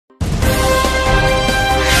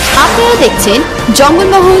আপনারা দেখছেন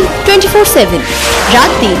জঙ্গলমহল 24/7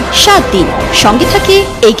 রাত দিন 7 দিন সঙ্গে থাকে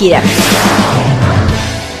এগিয়ে রাখে।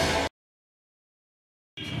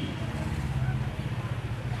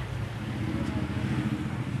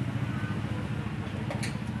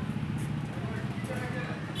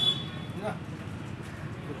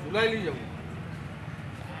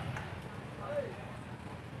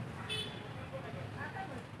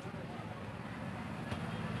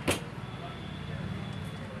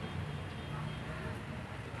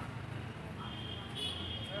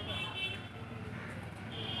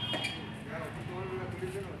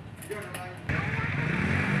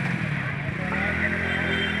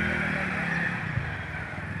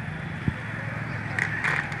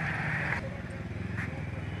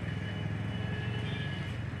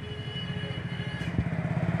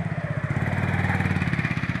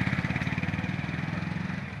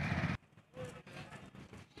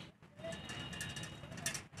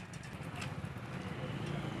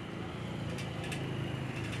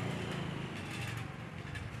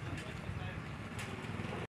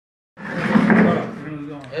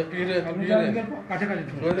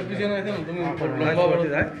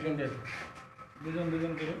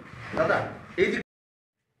 দাদা এই যে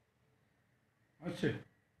আচ্ছা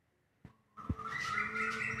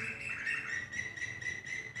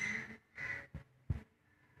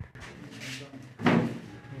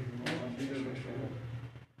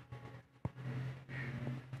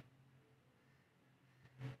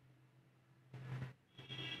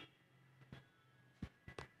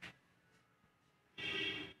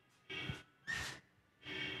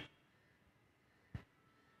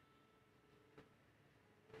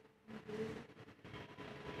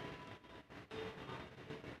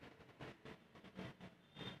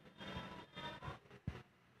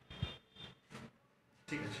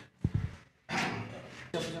ঠিক আছে।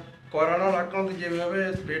 করোনার আক্রান্ত যেভাবে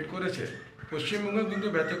স্প্রেড করেছে পশ্চিমবঙ্গ কিন্তু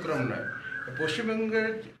ব্যতিক্রম নয়। পশ্চিমবঙ্গের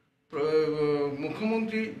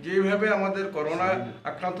মুখ্যমন্ত্রী যেভাবে আমাদের করোনা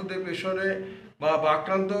আক্রান্তদের পেছনে বা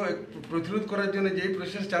আক্রান্ত প্রতিরোধ করার জন্য যেই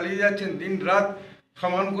প্রসেস চালিয়ে যাচ্ছেন দিন রাত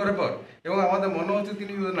সমান করে পর, এবং আমাদের মনে হচ্ছে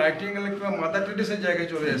তিনি নাইটিঙ্গেল কিংবা মাদার টেরেসার জায়গায়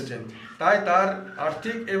চলে এসেছেন। তাই তার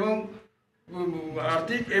আর্থিক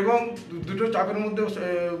এবং দুটো চাপের মধ্যে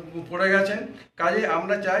পড়ে গেছেন। কাজে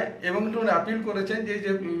আমরা চাই এবং আপিল করেছেন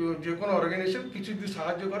যে কোনো অর্গানাইজেশন কিছু যদি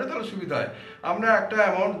সাহায্য করে তাহলে সুবিধা হয়। আমরা একটা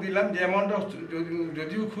অ্যামাউন্ট দিলাম, যে অ্যামাউন্টটা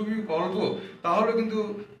যদিও খুবই অল্প, তাহলে কিন্তু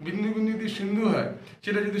বিন্দু বিন্দু যদি সিন্ধু হয়,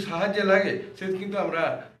 সেটা যদি সাহায্যে লাগে সে কিন্তু আমরা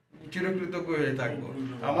চিরকৃতজ্ঞ হয়ে থাকবো।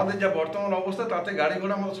 আমাদের যা বর্তমান অবস্থা তাতে গাড়ি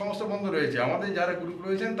ঘোড়া আমাদের সমস্ত বন্ধ রয়েছে। আমাদের যারা গ্রুপ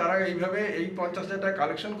রয়েছেন তারা এইভাবে এই 50,000 টাকা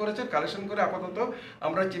কালেকশন করে আপাতত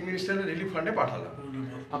আমরা চিফ মিনিস্টারের রিলিফ ফান্ডে পাঠালাম।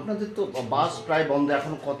 আপনাদের তো বাস প্রায় বন্ধ,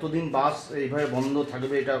 এখন কতদিন বাস এইভাবে বন্ধ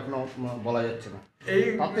থাকবে এটা এখনো বলা যাচ্ছে না।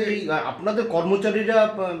 তাতে আপনাদের কর্মচারীরা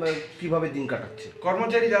কিভাবে দিন কাটাচ্ছে?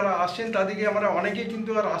 কর্মচারী যারা আসছেন তাদেরকে আমরা অনেকেই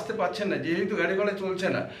কিন্তু আর আসতে পারছেন না, যেহেতু গাড়ি ঘোড়া চলছে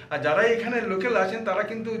না। আর যারা এখানে লোকাল আছেন তারা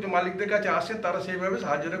কিন্তু মালিকদের কাছে আসছেন, তারা সেইভাবে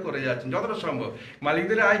সাহায্যটা করে যাচ্ছেন যতটা সম্ভব।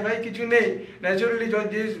 মালিকদের আয় ভাই কিছু নেই, ন্যাচারালি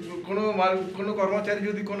যে কোনো কর্মচারী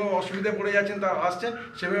যদি কোনো অসুবিধায় পড়ে যাচ্ছেন তারা আসছেন,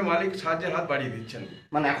 সেভাবে মালিক সাহায্যের হাত বাড়িয়ে দিচ্ছেন।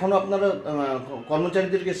 মানে এখনো আপনারা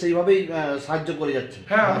কর্মচারীদেরকে সেইভাবেই সাহায্য করে যাচ্ছেন?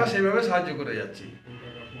 হ্যাঁ, আমরা সেইভাবে সাহায্য করে যাচ্ছি।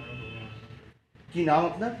 কি নাম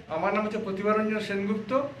আপনার? আমার নাম হচ্ছে প্রতিভারঞ্জন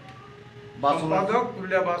সেনগুপ্ত, সম্পাদক,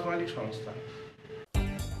 পুরুলিয়া বাস মালিক সংস্থা।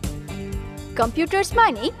 কম্পিউটার্স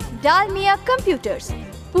মানে ডালমিয়া কম্পিউটার্স,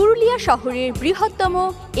 পুরুলিয়া শহরের বৃহত্তম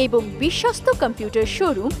এবং বিশ্বস্ত কম্পিউটার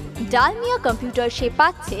শোরুম। ডালমিয়া কম্পিউটার্সে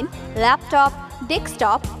পাচ্ছেন laptop,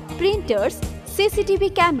 desktop, printers, CCTV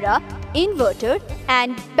camera, inverter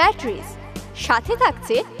and batteries. সাথে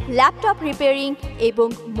থাকছে ল্যাপটপ রিপেয়ারিং এবং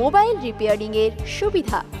মোবাইল রিপেয়ারিংয়ের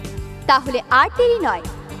সুবিধা। তাহলে আর দেরি নয়,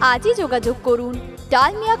 আজই যোগাযোগ করুন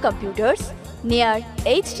Dalmiya computers, near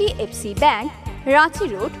HDFC bank, Ranchi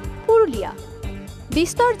road, Purulia.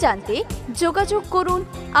 বিস্তর জানতে যোগাযোগ করুন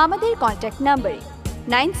আমাদের কন্ট্যাক্ট নম্বরে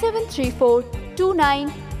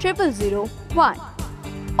 9734290001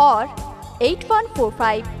 or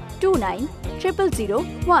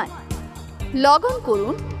 8145290001। লগ অন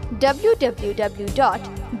করুন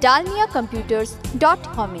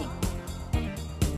www.dalmiacomputers.com-এ।